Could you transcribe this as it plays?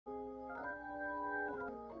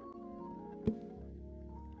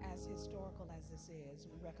historical as this is,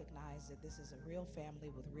 we recognize that this is a real family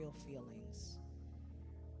with real feelings.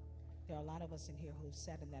 There are a lot of us in here who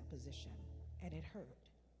sat in that position, and it hurt.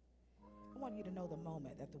 I want you to know the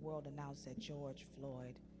moment that the world announced that George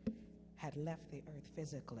Floyd had left the earth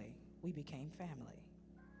physically, we became family.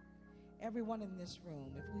 Everyone in this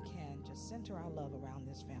room, if we can, just center our love around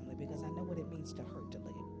this family, because I know what it means to hurt to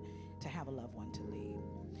leave, to have a loved one to leave.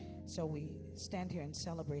 So we stand here and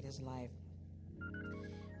celebrate his life.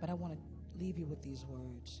 But I want to leave you with these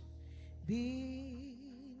words. Be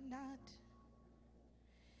not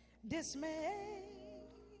dismayed.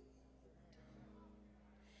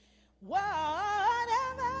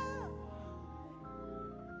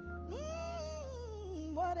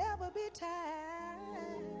 Whatever betide,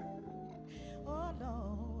 oh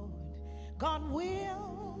Lord, God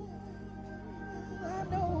will, I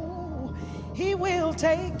know he will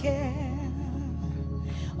take care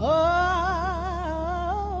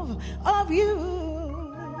of you.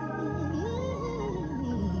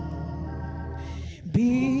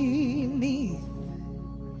 Beneath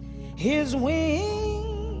his wings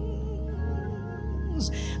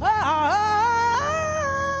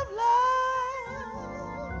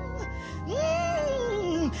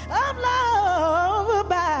of love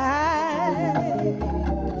abide.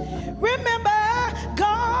 Remember,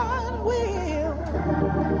 God will,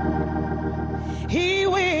 he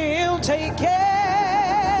will take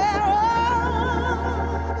care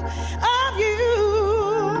of you.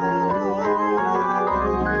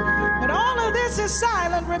 But all of this is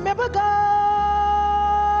silent. Remember,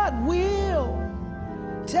 God will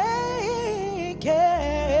take care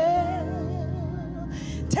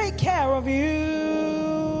of you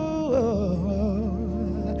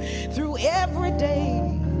through every day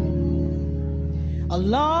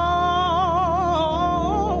along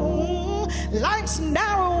life's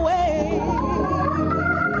narrow way.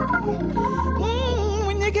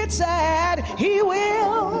 When you get sad, he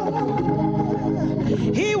will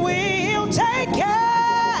take care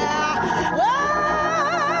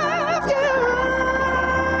of you.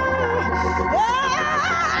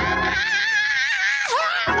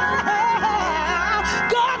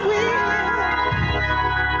 God will.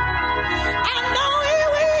 I know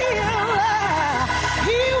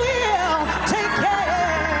he will take care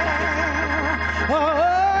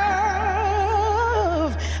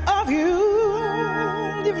of you.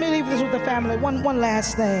 Let me leave this with the family. One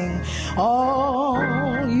last thing. All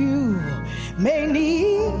you may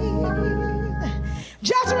need,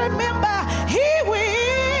 just remember he will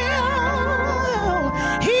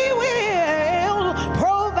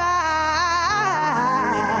provide,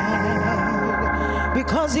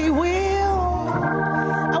 because he will.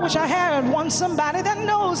 I wish I had somebody that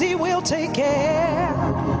knows he will take care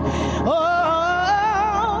of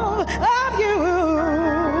you.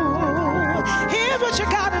 Here's what you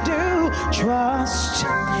gotta do. Trust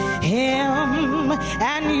him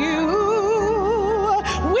and you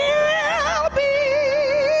will be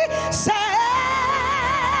satisfied.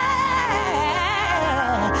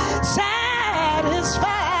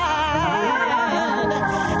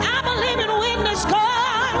 I believe in witness.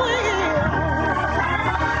 God will.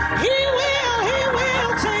 He will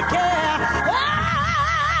take care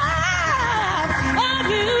of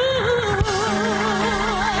you.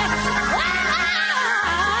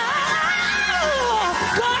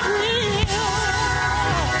 God will.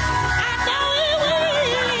 I know he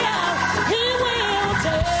will. He will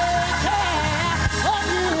take care.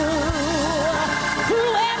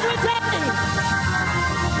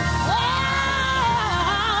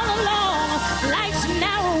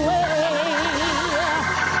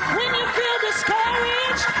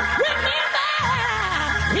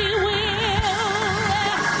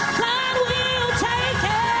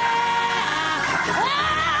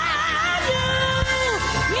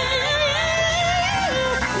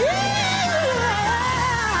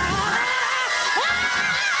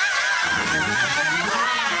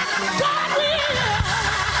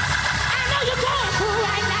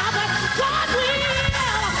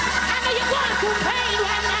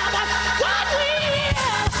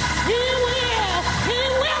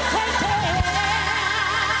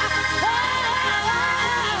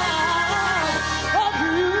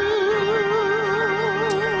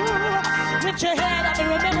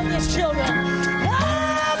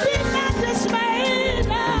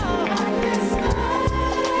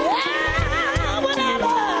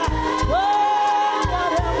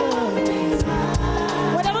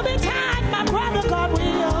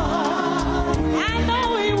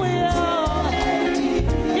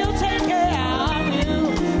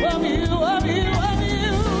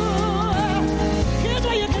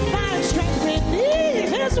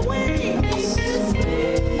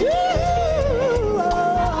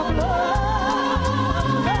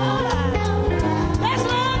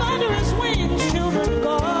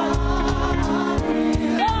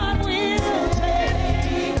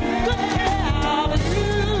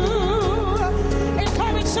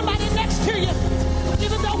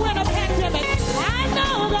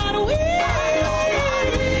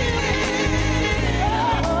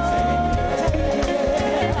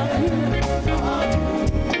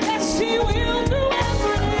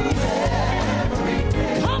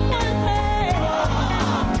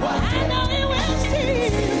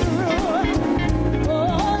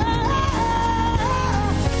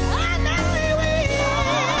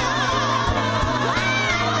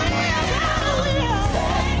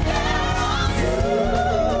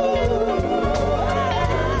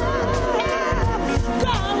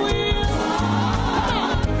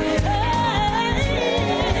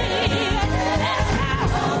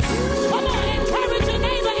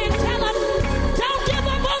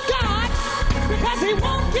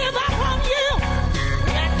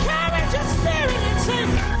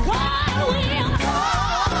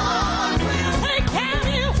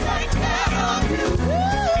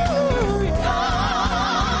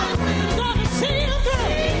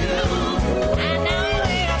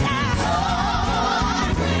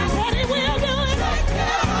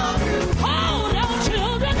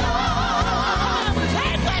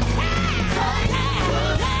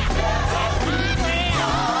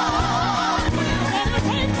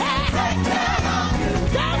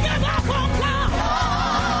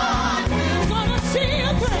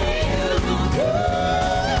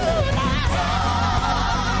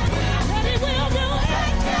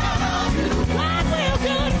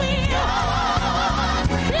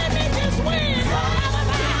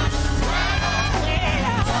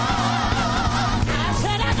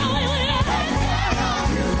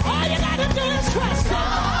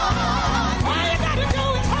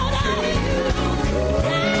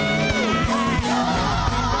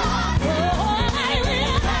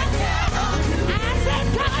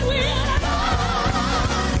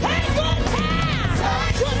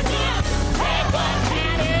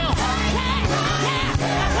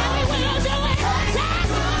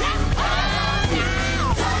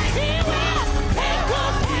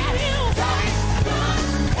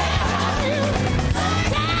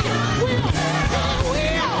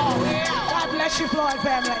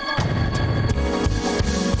 family.